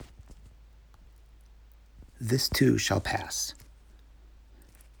this too shall pass.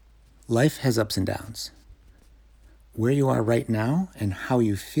 Life has ups and downs. Where you are right now and how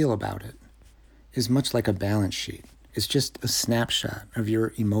you feel about it is much like a balance sheet. It's just a snapshot of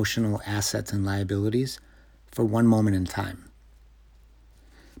your emotional assets and liabilities for one moment in time.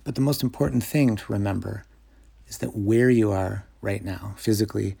 But the most important thing to remember is that where you are right now,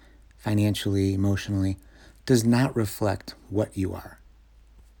 physically, financially, emotionally, does not reflect what you are.